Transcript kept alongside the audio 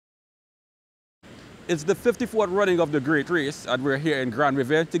It's the 54th running of the Great Race, and we're here in Grande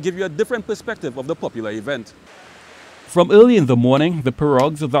Riviere to give you a different perspective of the popular event. From early in the morning, the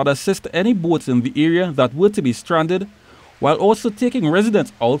pirogues that assist any boats in the area that were to be stranded, while also taking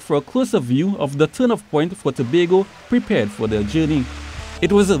residents out for a closer view of the turn-off point for Tobago prepared for their journey.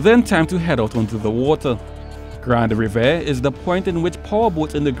 It was then time to head out onto the water. Grande Riviere is the point in which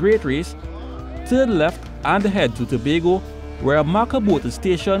powerboats in the Great Race turn left and head to Tobago, where a marker boat is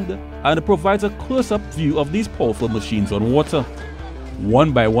stationed and provides a close-up view of these powerful machines on water.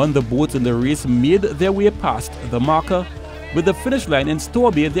 One by one, the boats in the race made their way past the marker, with the finish line in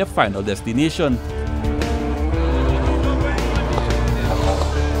Store Bay their final destination.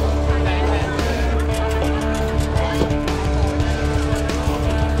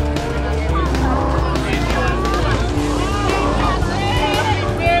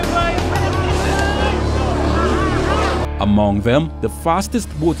 Among them, the fastest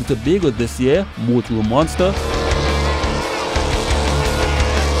boat to Tobago this year, Motor Monster,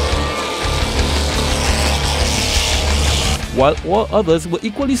 while all others were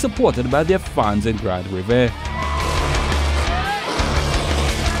equally supported by their fans in Grande Riviere.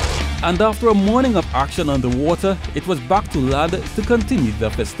 And after a morning of action on the water, it was back to land to continue the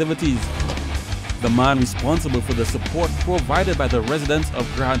festivities. The man responsible for the support provided by the residents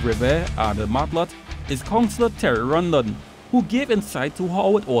of Grande Riviere and Matelot is Councillor Terry Rondon, who gave insight to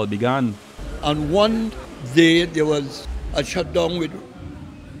how it all began. On one day there was a shutdown with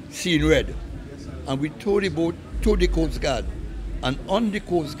Scene Red, and we towed the boat to the Coast Guard, and on the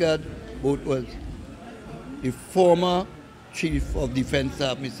Coast Guard boat was the former Chief of Defence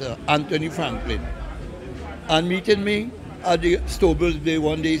Staff, Mr. Anthony Franklin, and meeting me at the Stobbles Bay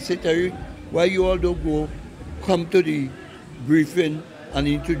one day, said, Terry, why you all don't go, come to the briefing and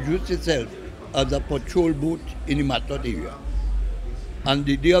introduce yourself as a patrol boat in the Matelot area. And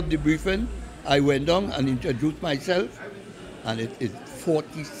the day of the briefing, I went down and introduced myself, and it is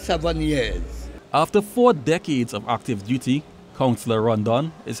 47 years. After 4 decades of active duty, Councillor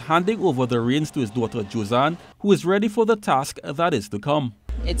Rondon is handing over the reins to his daughter Josanne, who is ready for the task that is to come.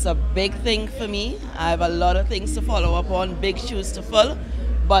 It's a big thing for me. I have a lot of things to follow up on, big shoes to fill,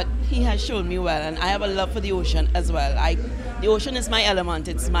 but he has shown me well, and I have a love for the ocean as well. The ocean is my element,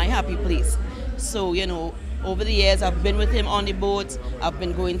 it's my happy place. So, you know, over the years I've been with him on the boats, I've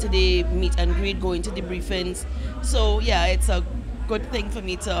been going to the meet and greet, going to the briefings. So yeah, it's a good thing for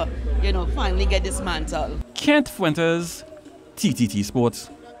me to, you know, finally get this mantle. Kent Fuentes, TTT Sport.